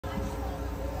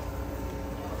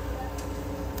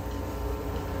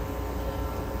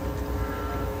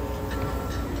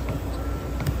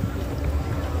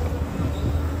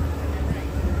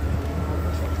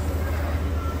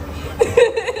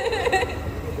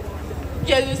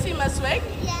Can you see my swag?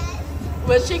 Yes.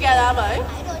 Where she get her by?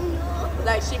 I don't know.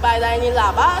 Like she buy that any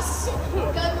labas?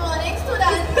 Good morning,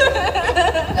 student.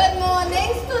 Good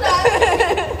morning,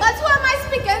 student. But who am I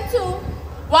speaking to?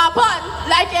 Wapan,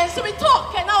 like and so we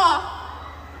talk, you know.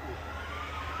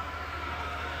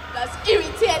 That's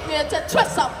irritate me to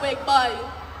trust up, big boy.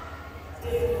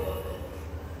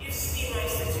 You see my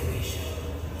situation.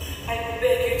 I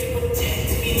beg you to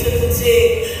protect me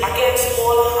today against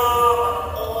all harm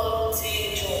and all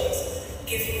dangers.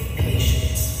 Give me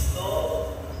patience, Lord.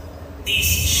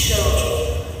 These children.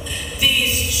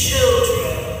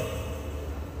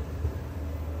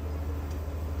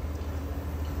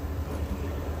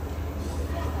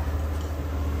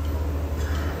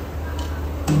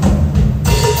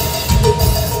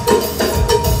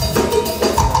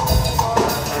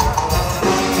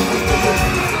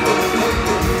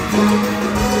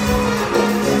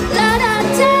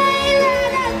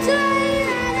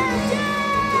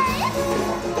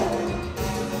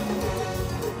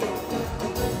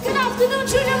 Good afternoon,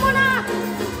 Junior Monarch.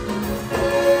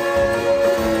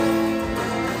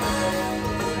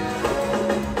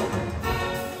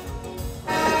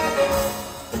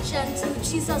 Gentle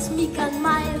Jesus, meek and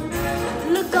mild,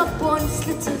 look upon this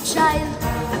little child.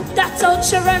 That's how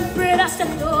children pray, that's the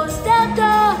close their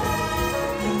door.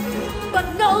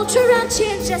 But no children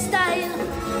change their style.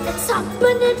 It's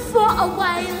happening for a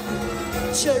while.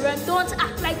 Children don't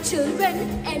act like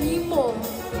children anymore.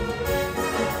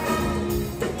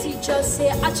 Teachers say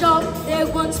a job they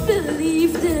once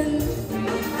believed in.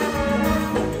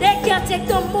 They can't take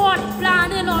no more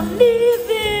planning on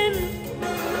leaving.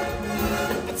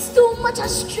 It's too much of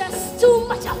stress, too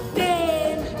much of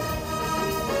pain.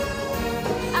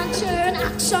 And children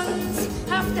actions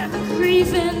have them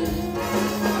grieving.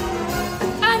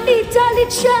 And the daily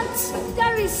threats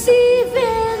they're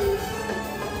receiving.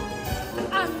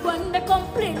 And when they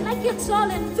complain like it's all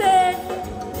in vain.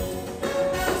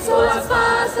 So as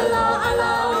far as the law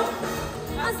allows,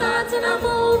 I'm starting a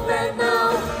movement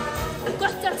now.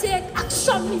 Got to take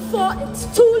action before it's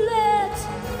too late.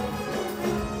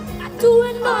 I'm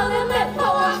doing all in my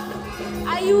power.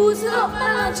 I use up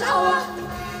my lunch hour.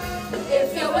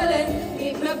 If you're willing,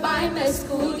 meet me by my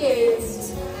school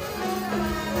gates.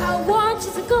 I want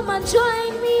you to come and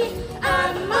join me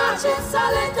and march in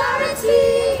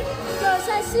solidarity. Cause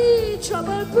I see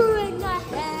trouble brewing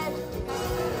ahead.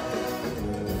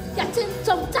 Getting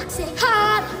some taxi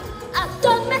hard. I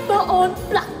don't make my own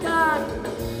placard.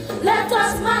 Let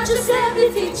us march to save the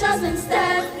teachers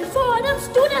instead. Before them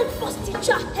students bust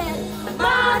teacher head.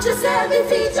 March to save the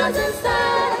teachers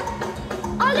instead.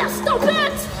 Oh yeah, stop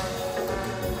it!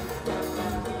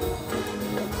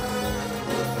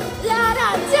 La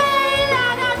da day, la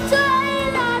da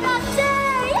day, la da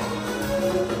day.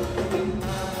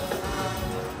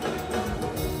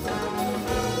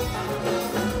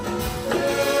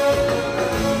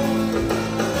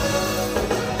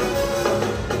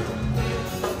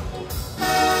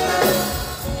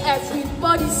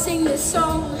 Everybody sing this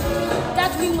song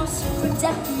that we must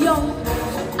protect the young,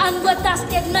 and with that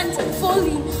statement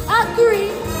fully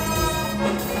agree.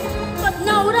 But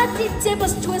now that the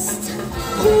tables twist,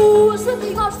 who's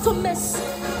looking out for Miss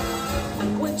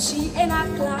when she in her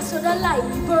class or the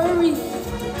library?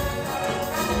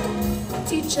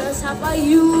 Teachers have a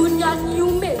union,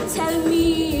 you may tell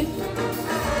me,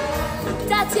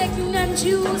 that take union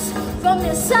dues from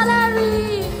their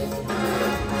salary.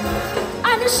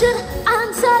 And you should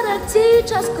answer the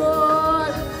teacher's call.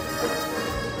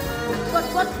 But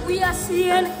what we are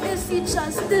seeing is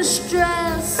teachers'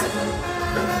 distress.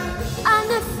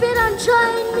 And if you don't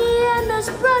join me in this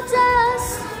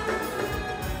protest,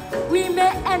 we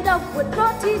may end up with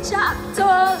no teacher at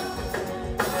all.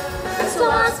 So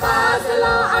as far as the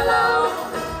law allows,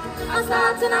 I'm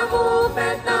starting a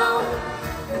movement now.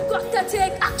 Got to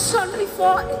take action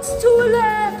before it's too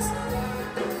late.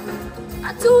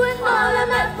 I'm doing all in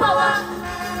my power.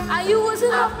 I'm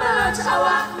using up my lunch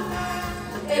hour.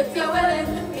 If you're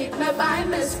willing, meet me by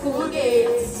my school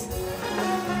gates.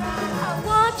 I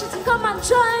want you to come and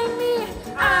join me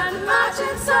and march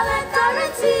in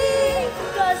solidarity.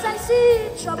 Cause I see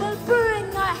trouble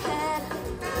brewing ahead.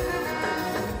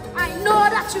 I know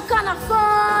that you can't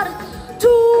afford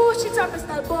 2 sheets of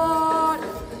crystal board.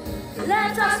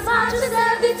 Let us march to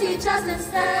save the teachers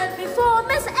instead. Before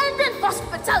Miss ending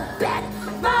hospital bed.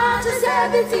 March to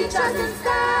save the teachers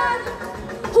instead.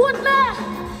 Who would me?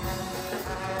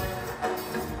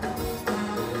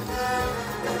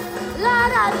 La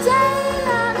da day,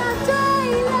 la da day,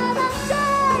 la da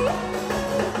day.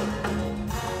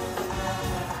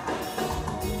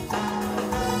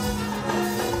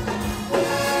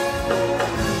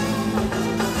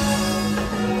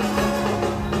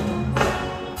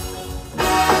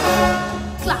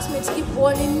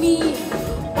 warning me,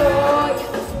 boy,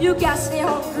 you can't stay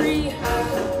hungry.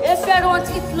 If you don't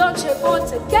eat lunch, you're going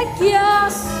to get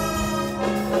gas.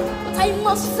 But I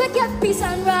must forget peace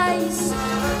and rice,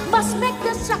 must make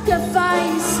the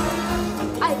sacrifice.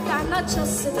 I cannot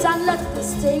just sit and let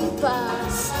this thing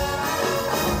pass.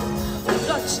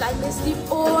 Lunchtime is the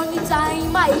only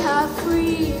time I have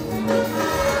free.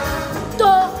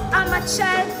 Though I'm a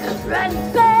child, it really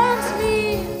pains me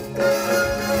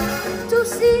to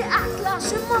see a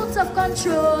clash out of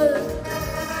control.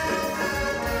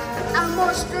 And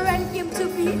most children came to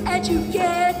be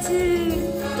educated,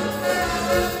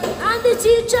 and the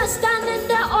teachers standing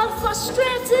there all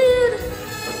frustrated.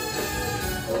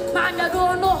 Man, I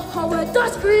don't know how it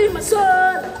does grieve my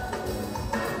soul.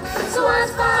 So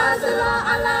as far as the law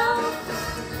allows,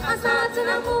 I'm starting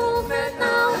a movement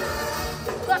now.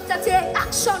 Got to take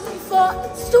action before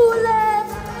it's too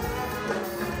late.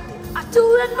 I do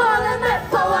it more than my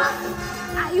power.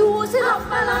 I use it up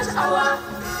my lunch hour.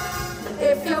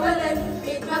 If you're willing,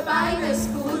 meet me by the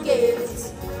school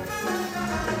gates.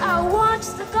 I want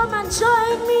you to come and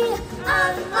join me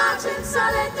and march in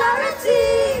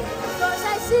solidarity, cause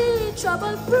I see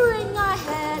trouble brewing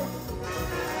ahead.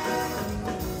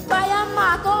 Buy a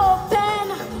marker or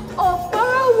pen, or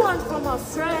borrow one from a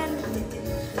friend.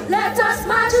 Let us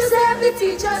march as every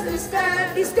teachers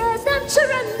instead. These days them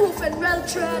children moving well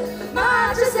tread.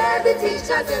 March as every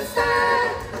teachers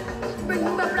instead. Bring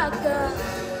my black girl.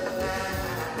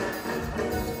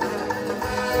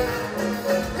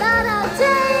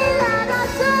 La-da-day,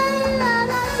 la-da-day,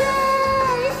 la-da-day.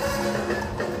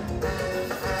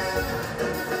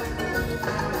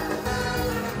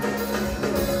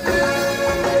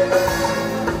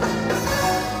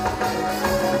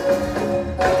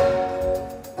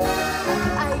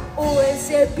 I always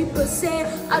hear people say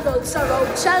adults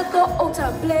around shall go out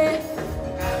and play.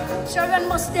 Children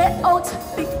must stay out,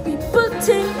 big people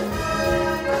think.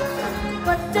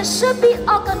 But this should be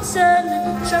our concern.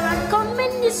 Children come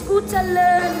in the school to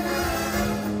learn,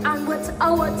 and with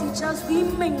our teachers we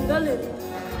mingling.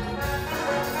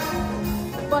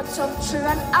 But some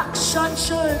children action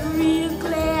should real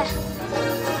clear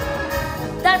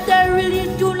that they really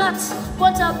do not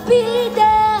want to be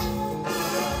there.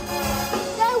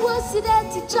 They will see their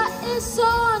teacher is so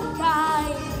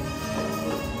unkind.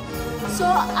 So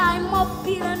I'm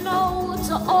appealing now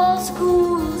to all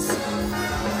schools.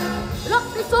 Look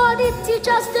before the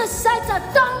teachers decide to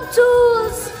dumb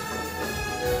tools.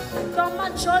 Come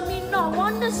and join me now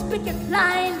on this picket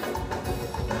line.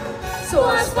 So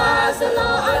as far as the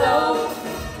law allows,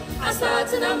 I'm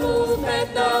starting a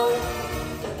movement now.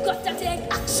 Got to take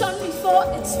action before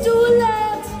it's too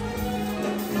late.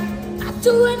 I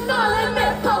do it all in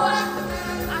my power.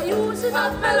 I use it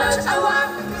up my lunch hour.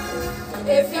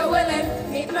 If you're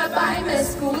willing, meet me by my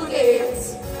school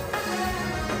gates.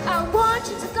 I want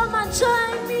you to come and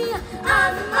join me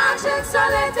and march in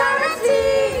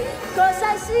solidarity, cause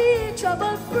I see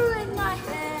trouble brewing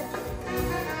ahead.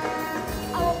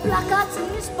 Our placards in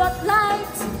the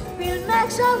spotlight, we'll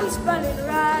make sure we spell it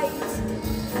right.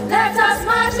 Let us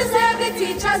march as every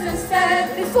teachers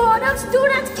instead, before them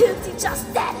students kill teachers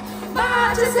dead.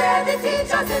 March as every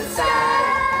teachers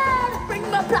instead. Bring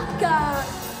my placard.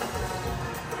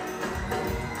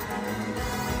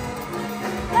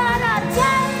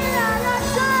 La-da-day,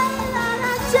 la-da-day,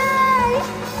 la-da-day.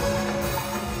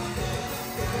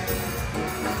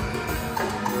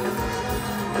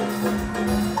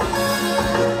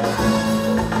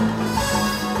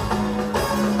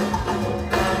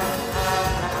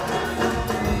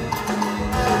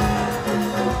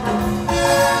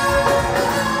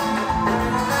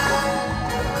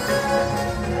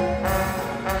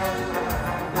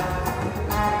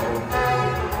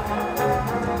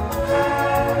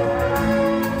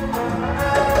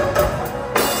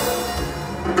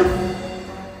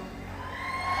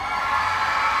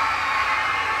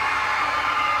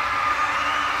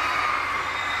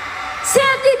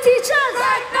 Save the teacher!